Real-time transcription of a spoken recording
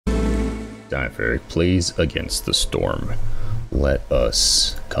Eric plays against the storm. Let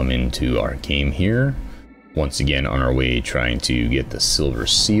us come into our game here. Once again on our way trying to get the silver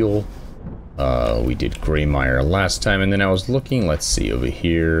seal. We did Greymire last time, and then I was looking, let's see, over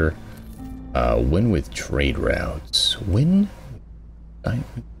here. Win with trade routes. Win?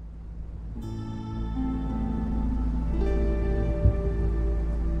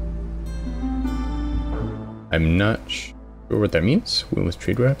 I'm not sure what that means. Win with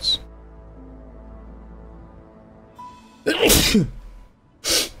trade routes.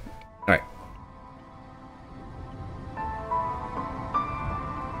 Alright.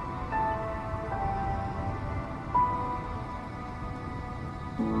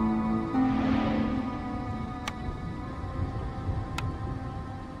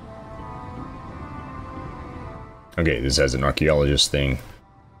 Okay, this has an archaeologist thing.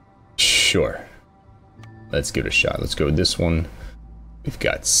 Sure. Let's give it a shot. Let's go with this one. We've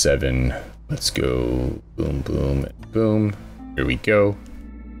got 7. Let's go boom, boom, and boom. Here we go.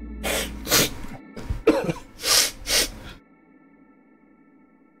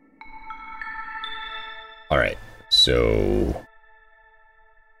 Alright, so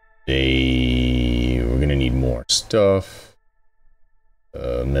we're gonna need more stuff.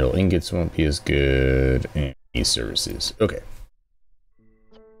 Metal ingots won't be as good, and these services. Okay.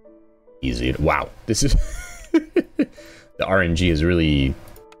 Easy. Wow, this is the RNG has really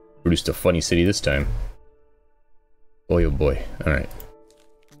produced a funny city this time. Boy, oh boy. All right.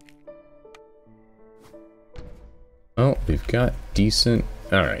 Oh, we've got decent.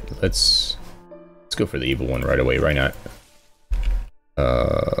 All right, let's go for the evil one right away. Why not?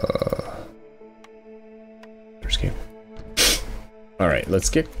 First game. All right, let's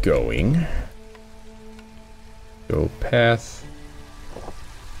get going. Go path.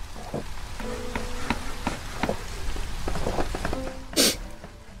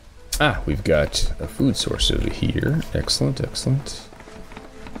 Ah, we've got a food source over here. Excellent, excellent.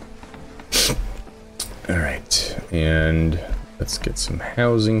 All right, and let's get some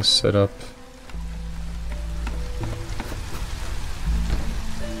housing set up.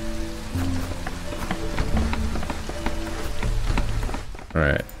 All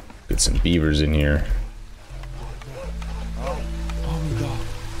right, get some beavers in here.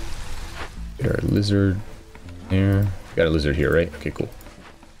 Get our lizard there. Got a lizard here, right? Okay, cool.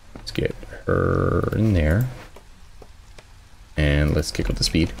 Let's get her in there. And let's kick up the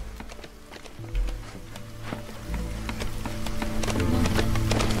speed.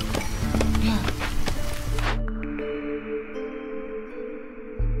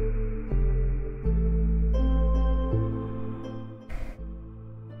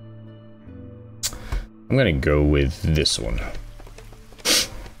 I'm gonna go with this one.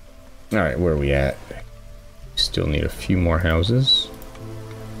 Alright, where are we at? Still need a few more houses.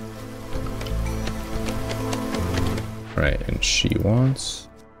 Right, and she wants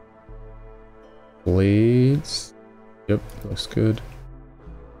blades. Yep, looks good.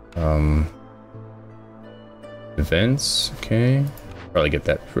 Events, okay. Probably get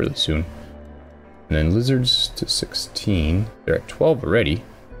that really soon. And then lizards to 16. They're at 12 already.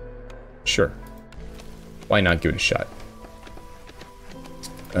 Sure. Why not give it a shot?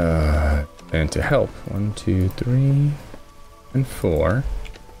 And to help, 1, 2, 3, and 4.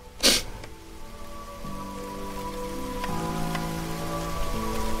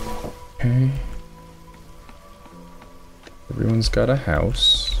 Okay. Everyone's got a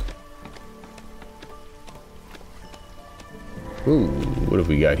house. Ooh, what have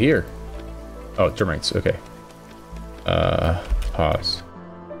we got here? Oh, termites, okay. Pause.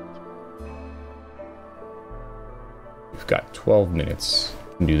 We've got 12 minutes.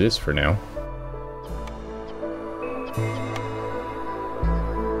 We can do this for now.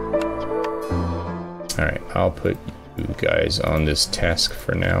 Alright, I'll put you guys on this task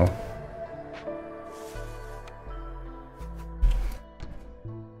for now.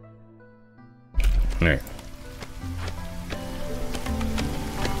 Alright.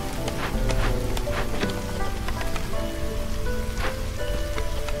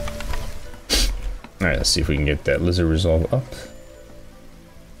 Alright, let's see if we can get that lizard resolve up.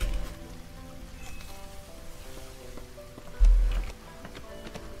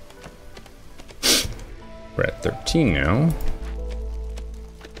 We're at 13 now.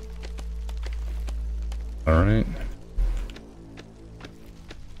 Alright.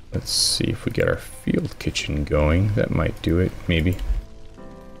 Let's see if we get our field kitchen going. That might do it, maybe.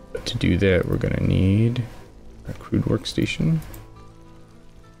 But to do that, we're gonna need a crude workstation.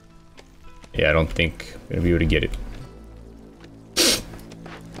 Yeah, I don't think I'm gonna be able to get it.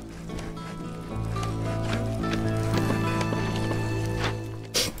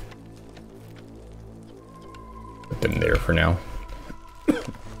 him there for now.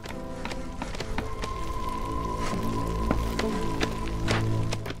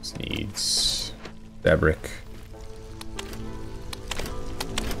 This needs fabric.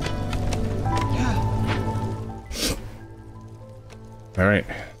 All right,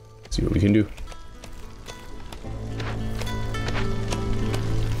 let's see what we can do.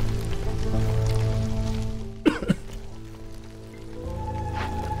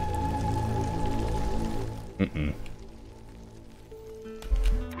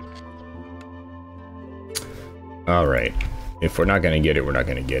 All right, if we're not gonna get it, we're not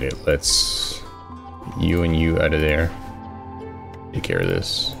gonna get it. Let's you and you out of there. Take care of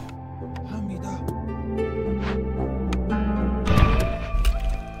this.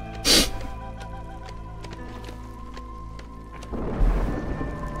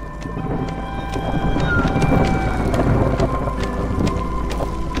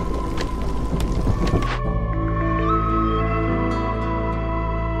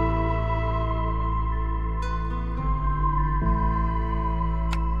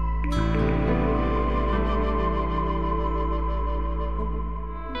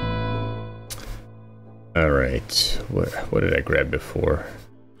 All right, what did I grab before?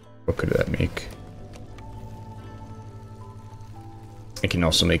 What could that make? It can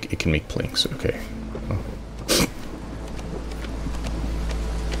also make, it can make planks, okay.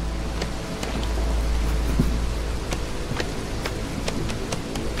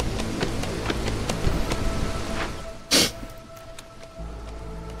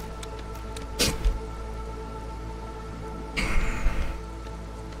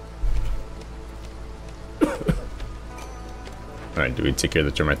 Alright, do we take care of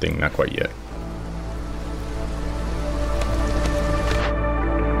the termite thing? Not quite yet.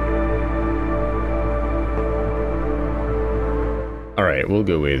 Alright, we'll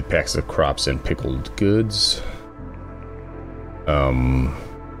go with packs of crops and pickled goods. Alright.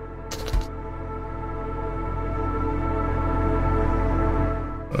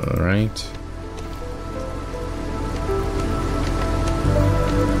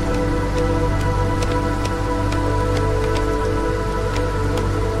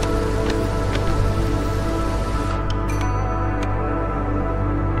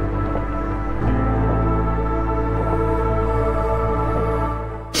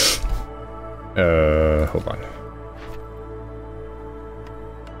 Hold on.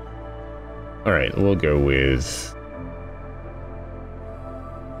 All right, we'll go with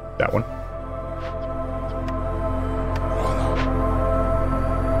that one.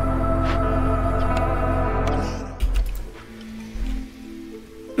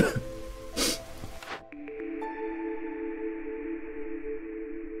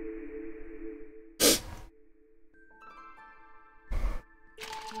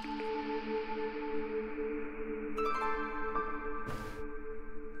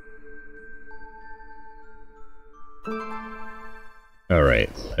 All right,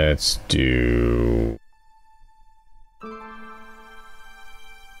 let's do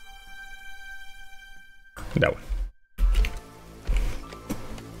that one.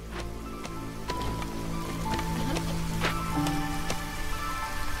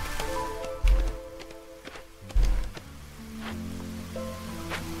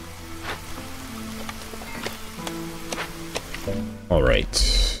 All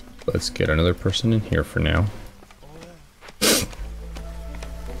right, let's get another person in here for now.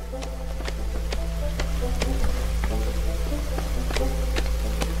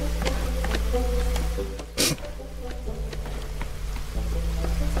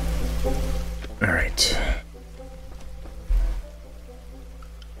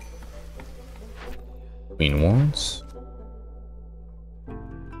 Queen wants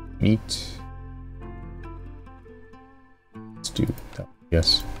meat. Let's do that.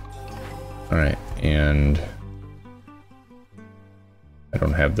 Yes. All right, and I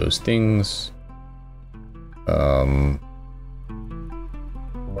don't have those things.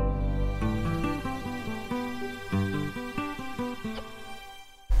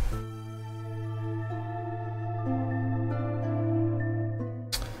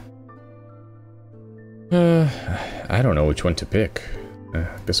 I don't know which one to pick. I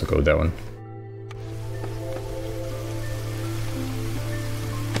guess I'll go with that one.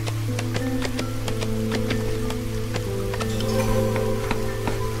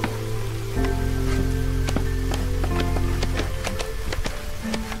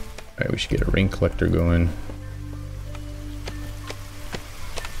 Alright, we should get a ring collector going.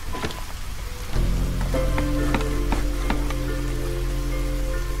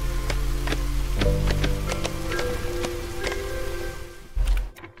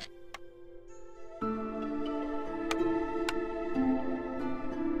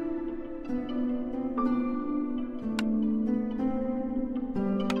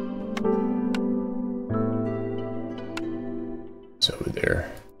 there.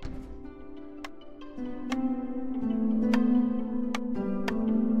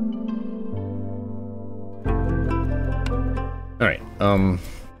 Alright,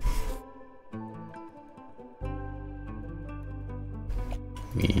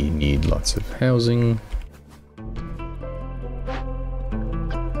 we need lots of housing.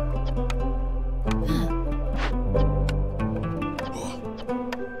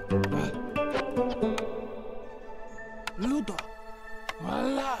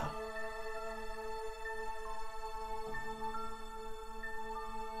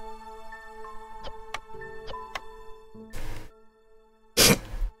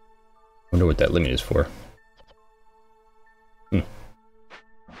 Wonder what that limit is for.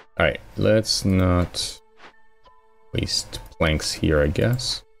 Alright, let's not waste planks here, I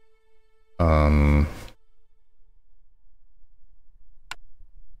guess. Let's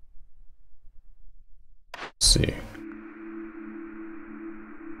see.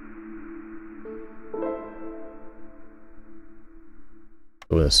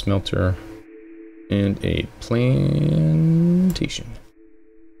 Go with a smelter and a plantation.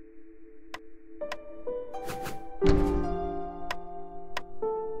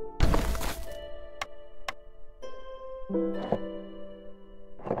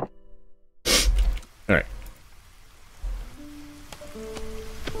 Alright.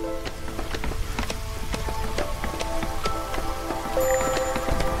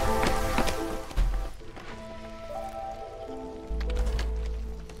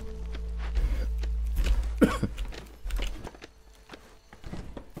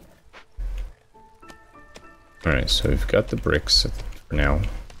 Alright, so we've got the bricks for now.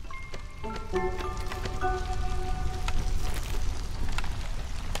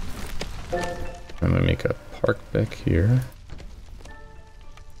 I'm gonna make a park back here.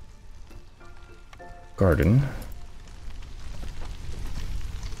 Garden.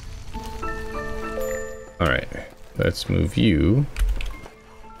 Alright, let's move you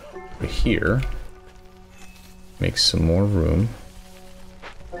over here. Make some more room.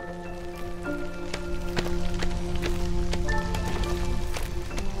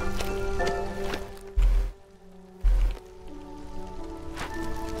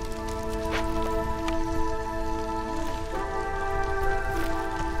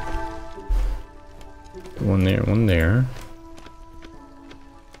 One there.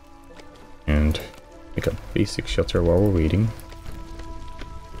 And make a basic shelter while we're waiting.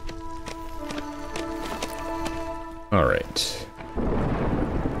 Alright.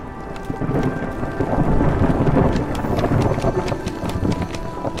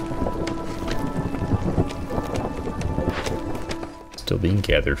 Still being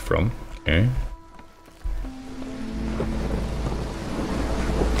gathered from. Okay.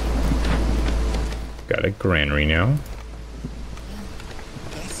 Got a granary now.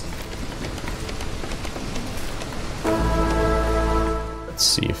 Let's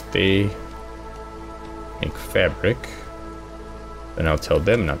see if they make fabric. Then I'll tell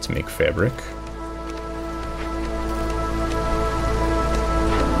them not to make fabric.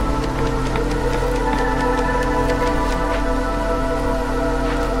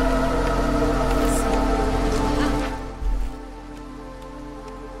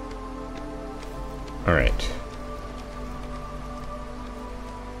 Alright.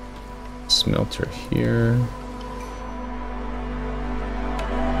 Smelter here.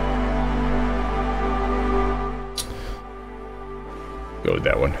 Go with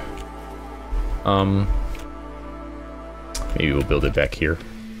that one. Maybe we'll build it back here.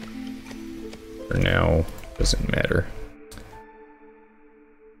 For now, doesn't matter.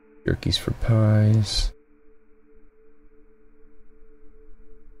 Turkeys for pies.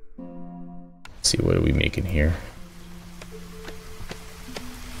 Let's see, what are we making here?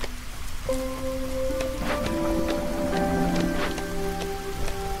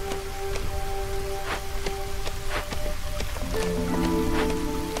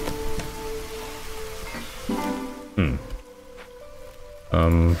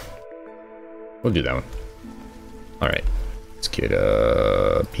 We'll do that one. Alright. Let's get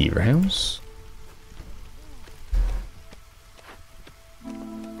a beaver house.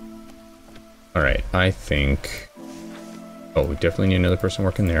 Alright, I think... Oh, we definitely need another person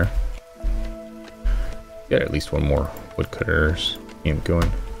working there. Got at least one more woodcutters game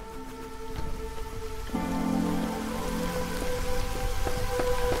going.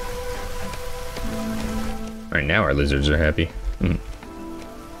 Alright, now our lizards are happy.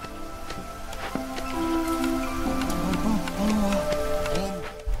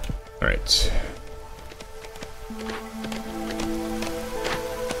 Alright.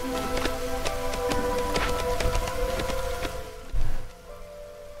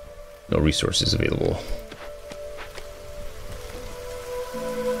 No resources available.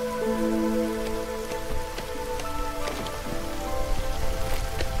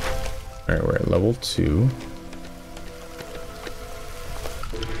 Alright, we're at level 2.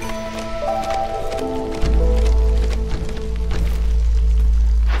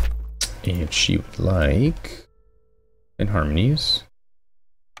 And she would like in harmonies.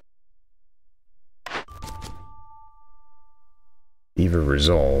 Beaver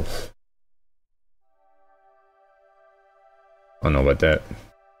resolve. I don't know about that,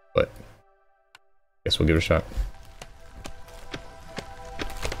 but guess we'll give it a shot.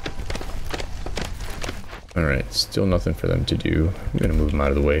 Alright, still nothing for them to do. I'm gonna move them out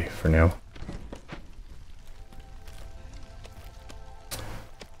of the way for now.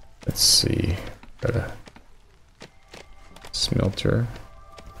 Let's see. Got a smelter.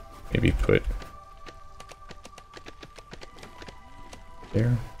 Maybe put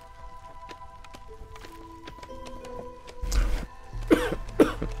there.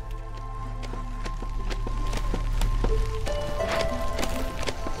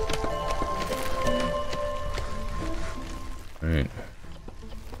 Alright.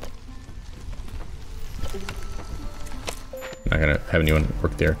 Not gonna have anyone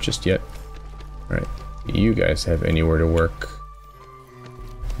work there just yet. Alright. You guys have anywhere to work?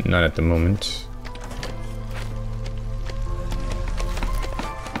 Not at the moment.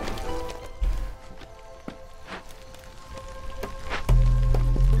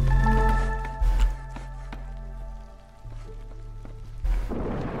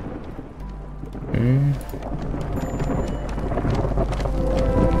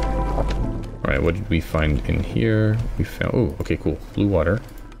 Alright, what did we find in here? We found, oh, okay, cool. Blue water.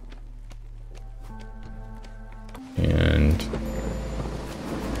 And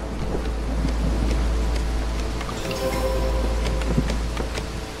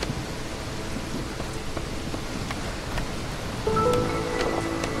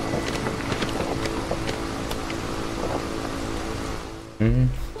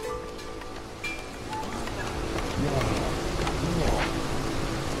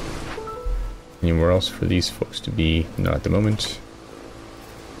anywhere else for these folks to be? Not at the moment.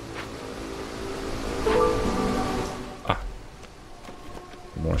 Ah.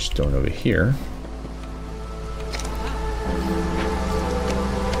 More stone over here.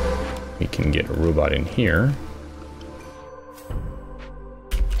 We can get a robot in here.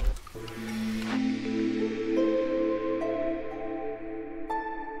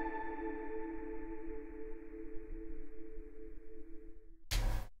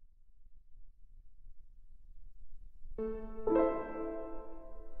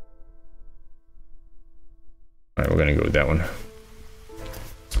 Alright, we're gonna go with that one.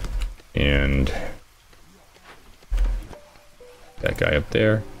 And that guy up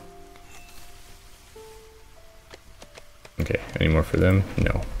there. Okay, any more for them?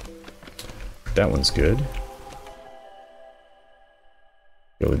 No. That one's good.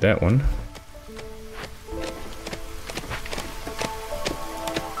 Go with that one.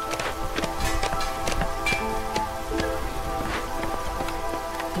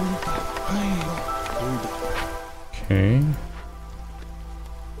 Okay.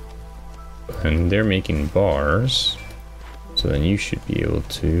 And they're making bars, so then you should be able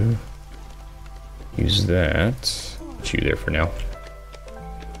to use that. Put you there for now.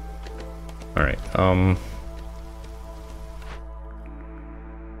 Alright,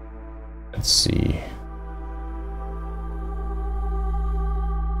 let's see.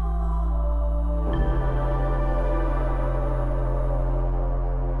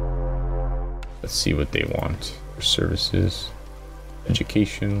 Let's see what they want for services.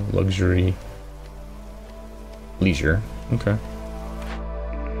 Education, luxury, leisure. Okay.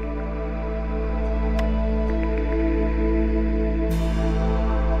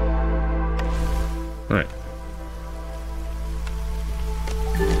 All right.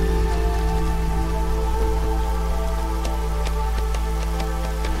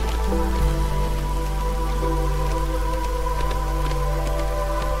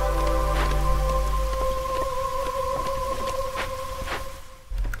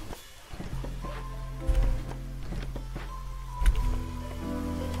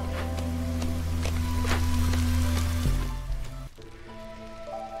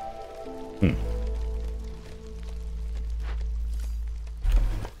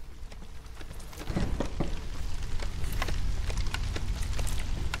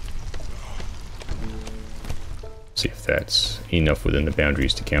 See if that's enough within the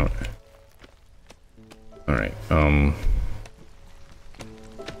boundaries to count. All right.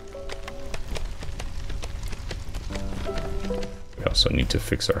 What else also need to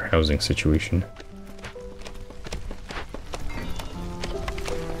fix our housing situation.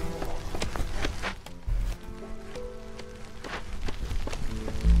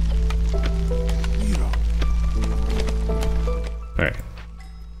 Alright.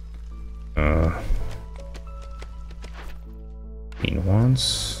 Queen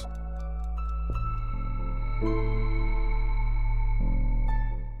wants.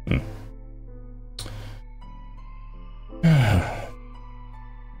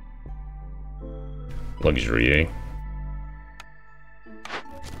 Luxury, eh?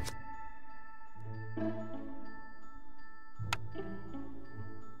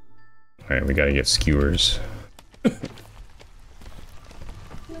 Alright, we gotta get skewers.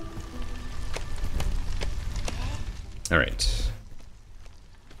 Alright.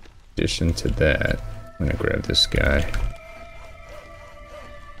 In addition to that, I'm gonna grab this guy.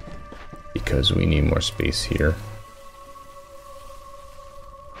 Because we need more space here.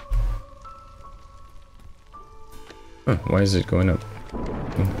 Huh, why is it going up?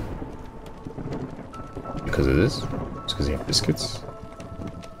 Because of this? It's because you have biscuits?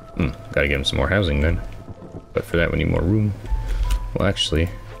 Gotta give him some more housing then. But for that we need more room. Well, actually,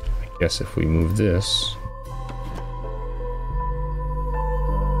 I guess if we move this...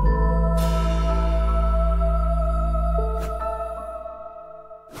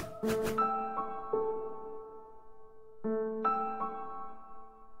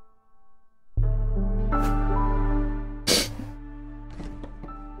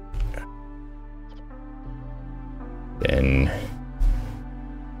 then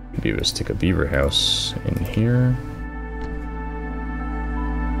maybe let's stick a beaver house in here.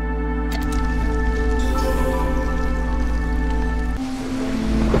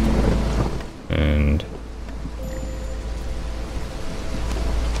 And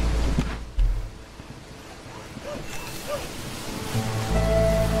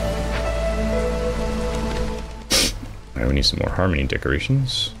alright, we need some more harmony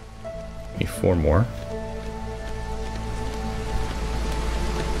decorations. We need 4 more.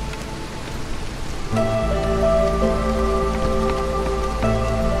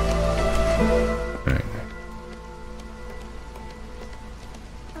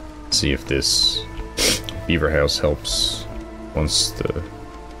 See if this beaver house helps once the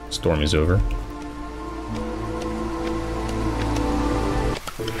storm is over.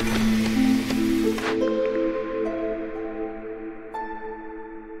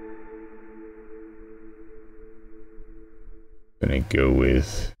 Gonna go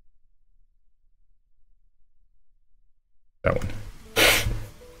with that one.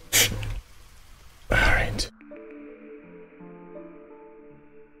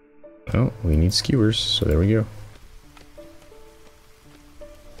 Oh, we need skewers, so there we go.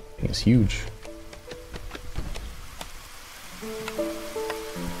 Thing is huge.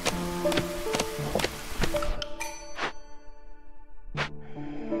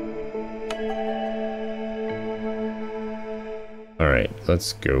 Alright,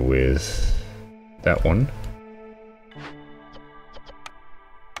 let's go with that one.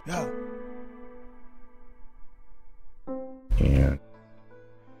 Yeah. And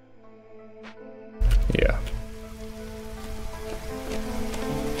yeah.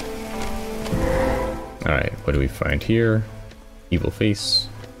 Alright, what do we find here? Evil face.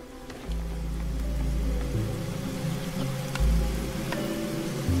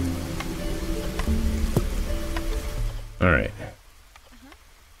 Alright.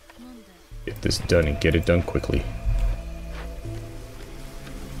 Get this done and get it done quickly.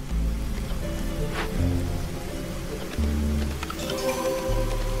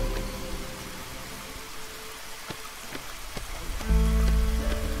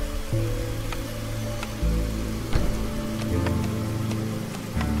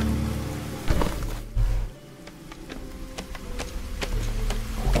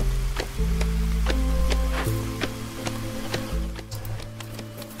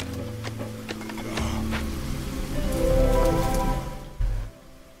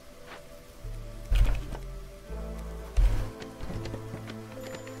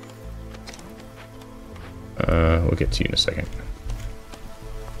 We'll get to you in a second.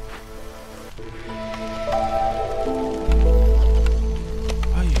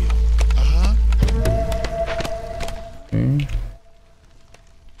 Okay.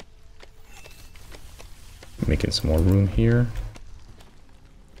 Making some more room here.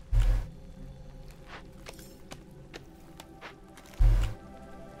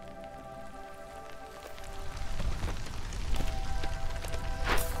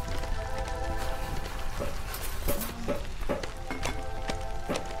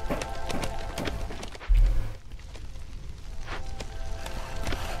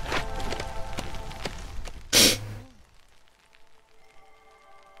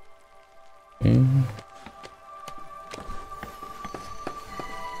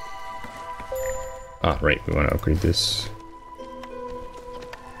 Ah, right, we want to upgrade this.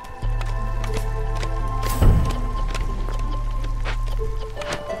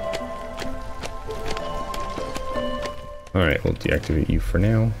 Alright, we'll deactivate you for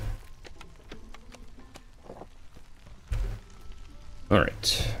now.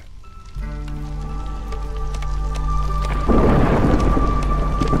 Alright.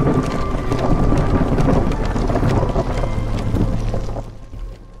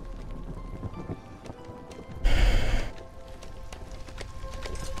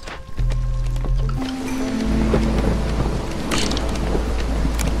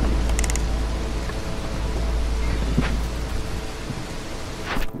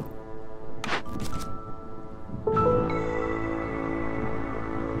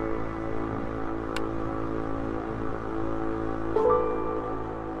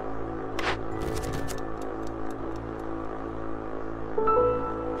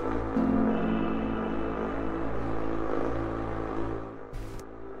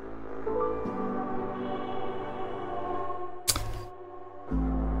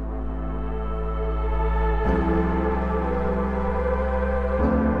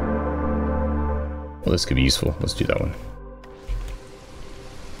 Well, this could be useful. Let's do that one.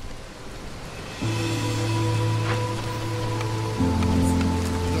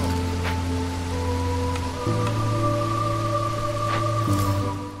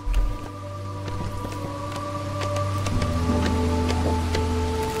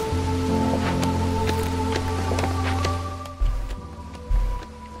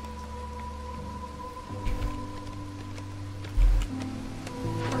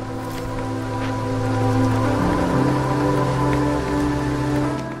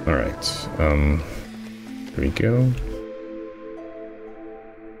 Here we go.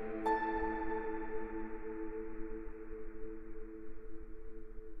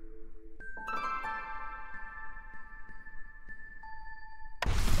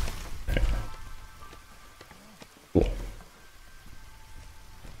 Okay. Cool.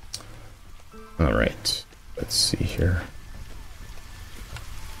 All right. Let's see here.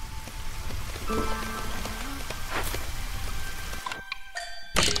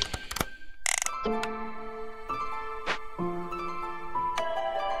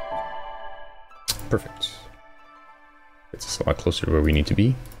 Perfect. It's us a lot closer to where we need to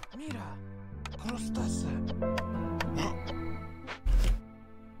be.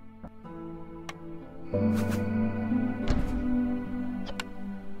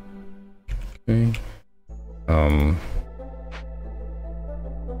 Okay. All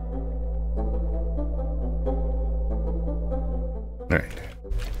right.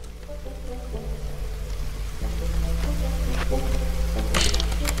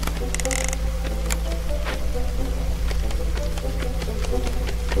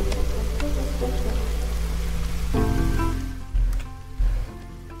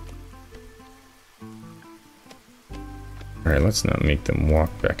 Alright, let's not make them walk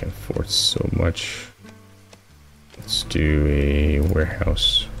back and forth so much. Let's do a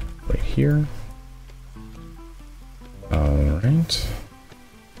warehouse right here. Alright.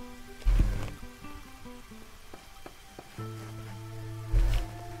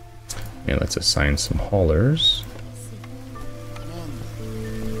 And let's assign some haulers.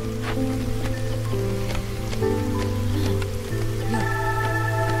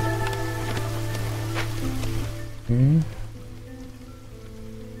 Okay.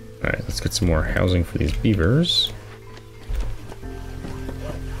 Alright, let's get some more housing for these beavers.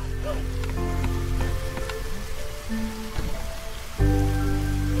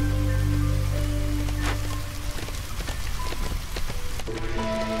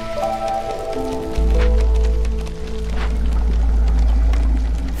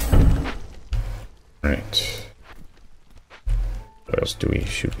 Right. What else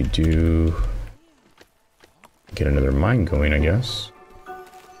should we do? Get another mine going, I guess.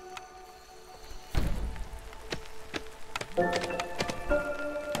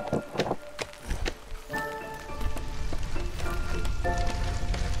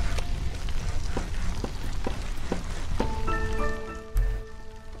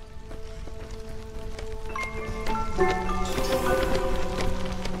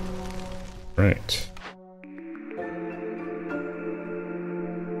 Right.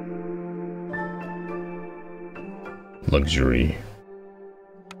 Luxury.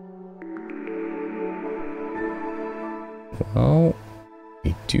 Well,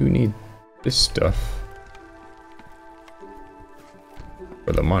 we do need this stuff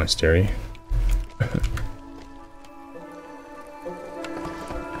for the monastery.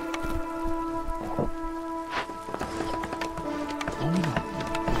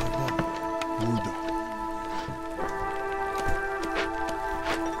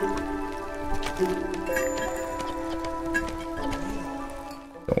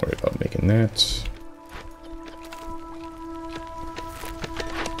 Don't worry about making that.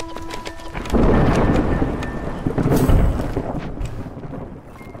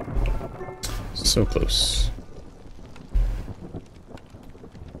 So close.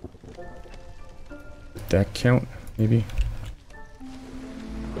 Did that count? Maybe?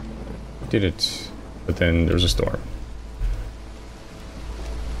 Did it. But then there was a storm.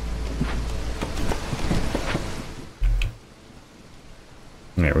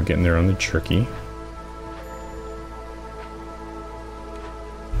 Alright, we're getting there on the turkey.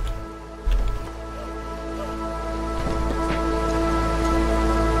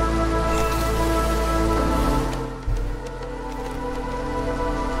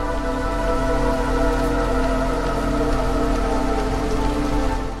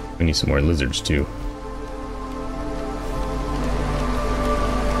 We need some more lizards too.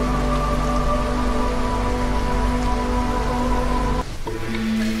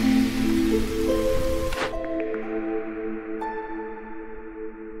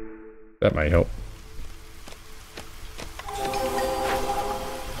 That might help.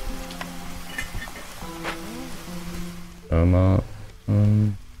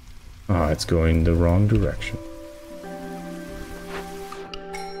 It's going the wrong direction.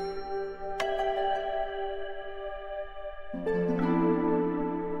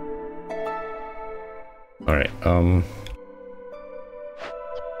 Alright, I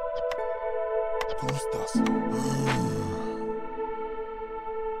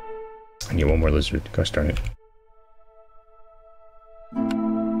need one more lizard. Gosh darn it.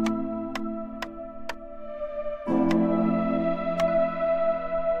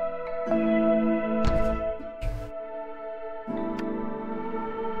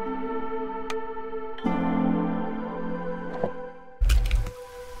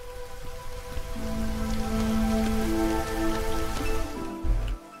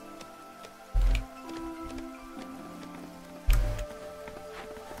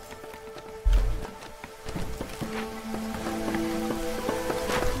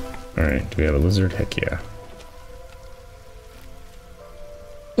 Alright, do we have a lizard? Heck yeah.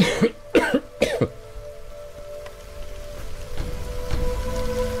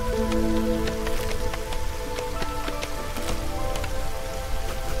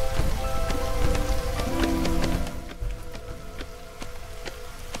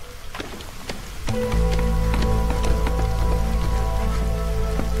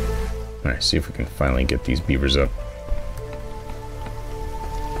 Alright, see if we can finally get these beavers up.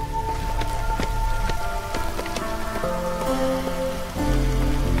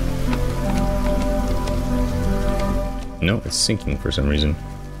 No, it's sinking for some reason.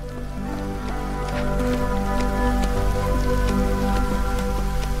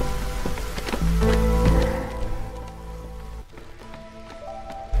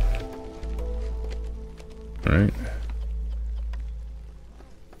 Alright.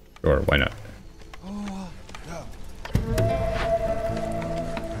 Sure, why not?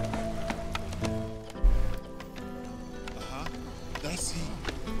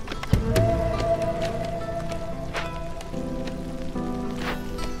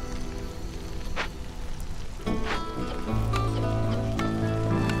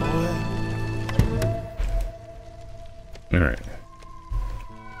 Alright.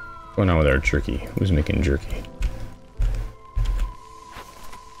 What's going on with our jerky? Who's making jerky?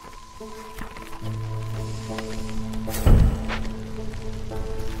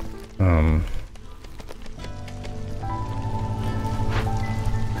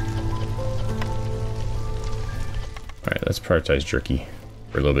 Alright, let's prioritize jerky.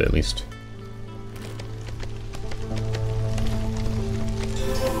 For a little bit at least.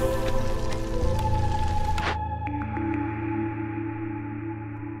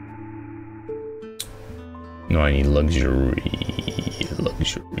 No, I need luxury.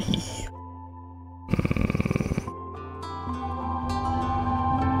 Luxury.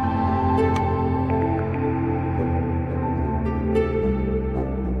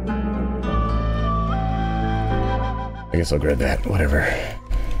 I guess I'll grab that, whatever.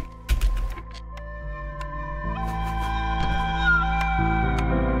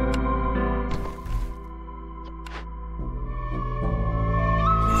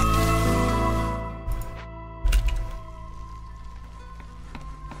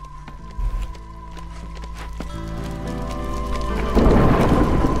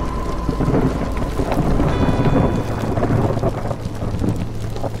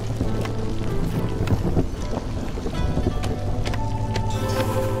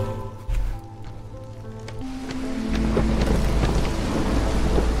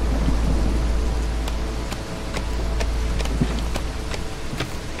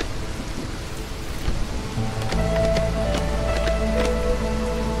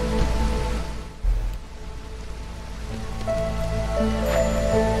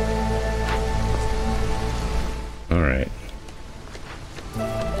 Alright.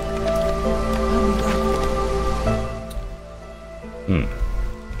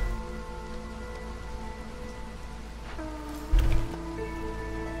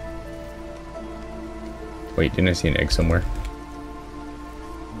 Wait, didn't I see an egg somewhere?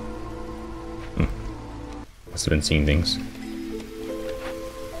 Must have been seeing things.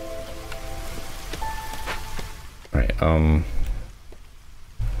 Alright,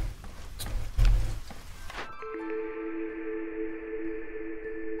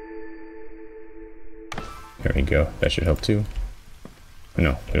 there we go. That should help too. Oh,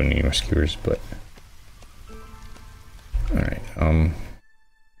 no, we don't need more skewers, but... Alright,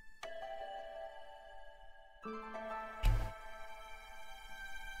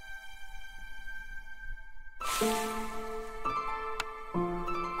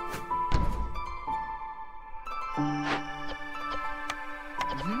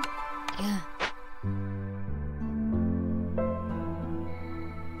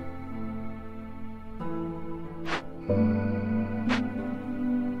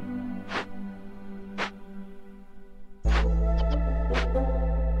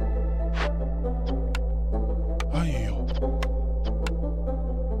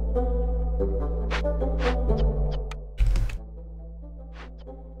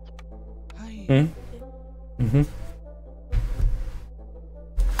 Yeah.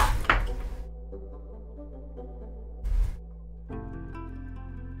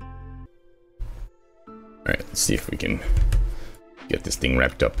 Alright, let's see if we can get this thing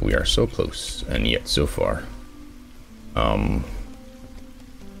wrapped up. We are so close, and yet so far.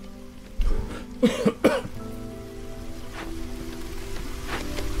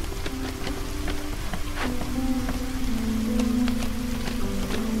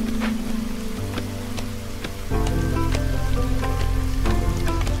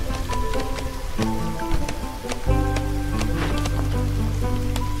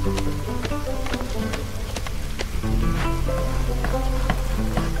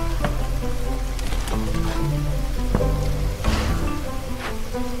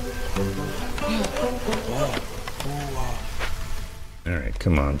 Alright,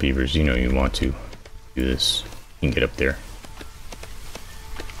 come on, beavers. You know you want to do this. You can get up there.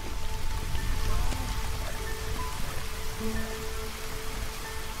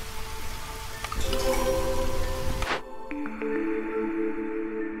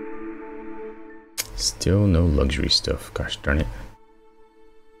 Still no luxury stuff. Gosh darn it.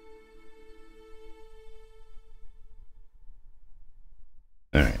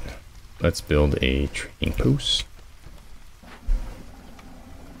 Alright, let's build a trading post.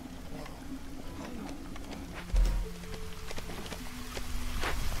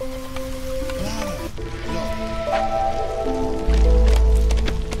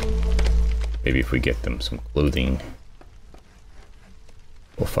 Maybe if we get them some clothing,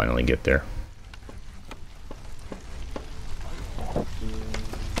 we'll finally get there.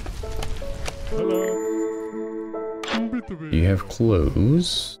 You have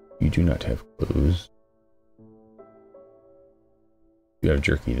clothes. You do not have clothes. You have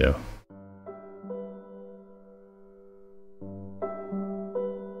jerky, though.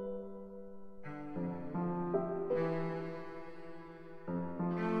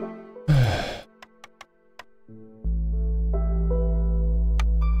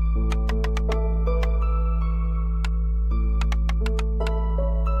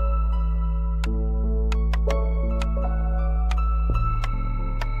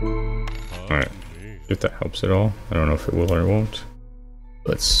 Alright, if that helps at all. I don't know if it will or it won't.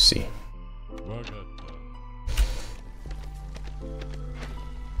 Let's see.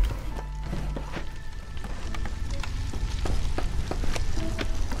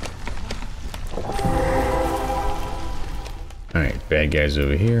 Alright, bad guys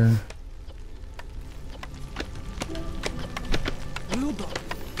over here.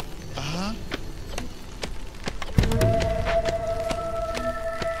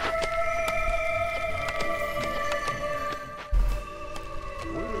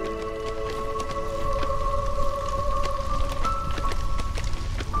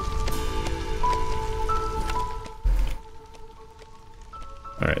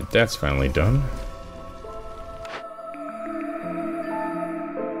 Alright, that's finally done.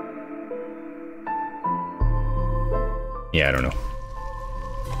 Yeah, I don't know.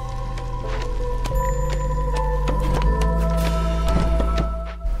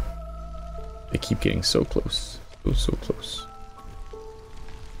 They keep getting so close. So close.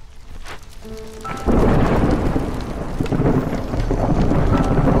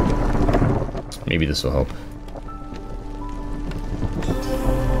 Maybe this will help.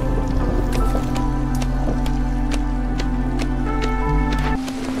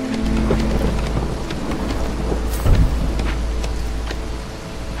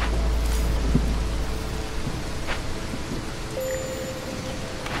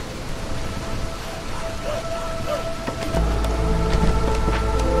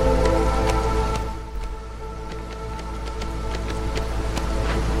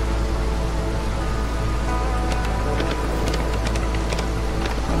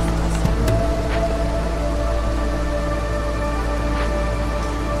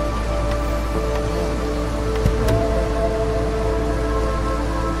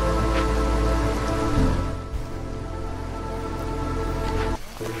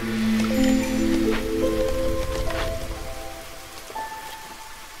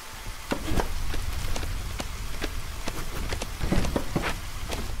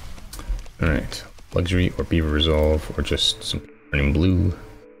 luxury or beaver resolve or just some burning blue.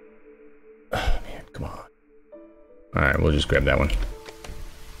 Oh, man, come on. Alright, we'll just grab that one.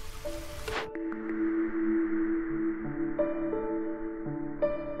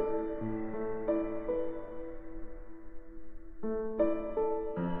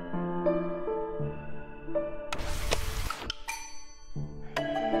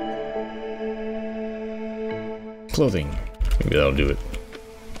 Clothing. Maybe that'll do it.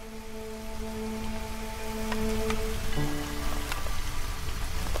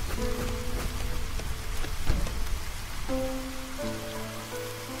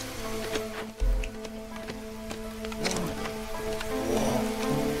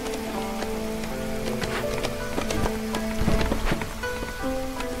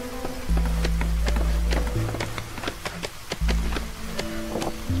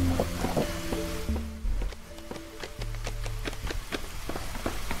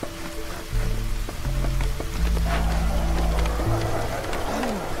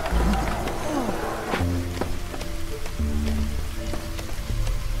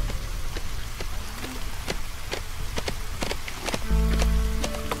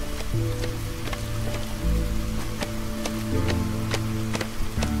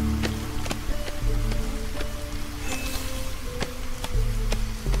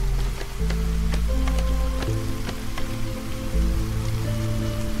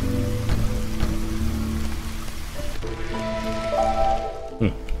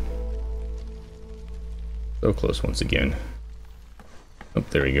 So close once again. Oh,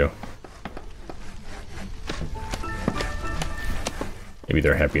 there we go. Maybe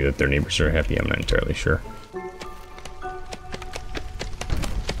they're happy that their neighbors are happy, I'm not entirely sure.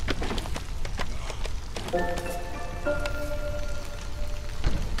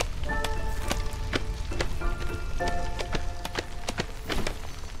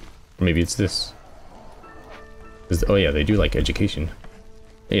 Or maybe it's this. Oh yeah, they do like education.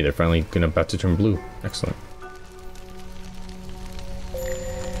 Hey, they're finally about to turn blue. Excellent.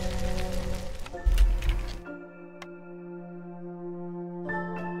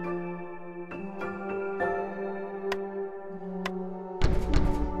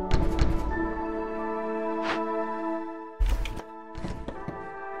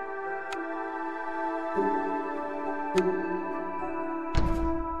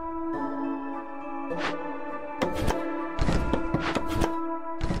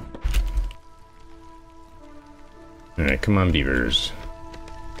 Alright, come on, beavers.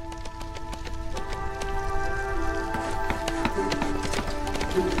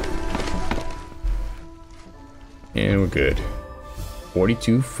 And we're good.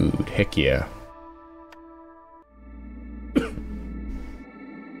 42 food, heck yeah.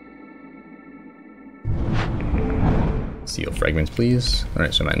 Seal fragments, please.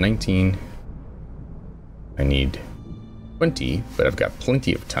 Alright, so I'm at 19. I need 20, but I've got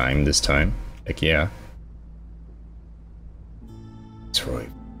plenty of time this time. Heck yeah. Troy,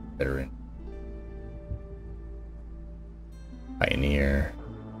 veteran. Pioneer.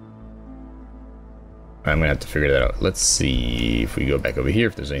 I'm gonna have to figure that out. Let's see if we go back over here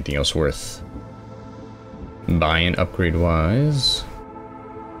if there's anything else worth buying upgrade wise.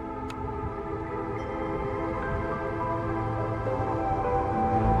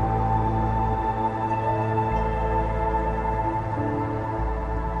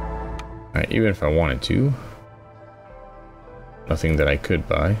 Alright, even if I wanted to. Nothing that I could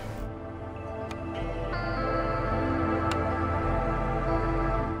buy.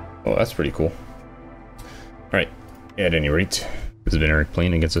 Oh, that's pretty cool. Alright, at any rate, this has been Eric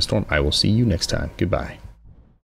playing against the storm. I will see you next time. Goodbye.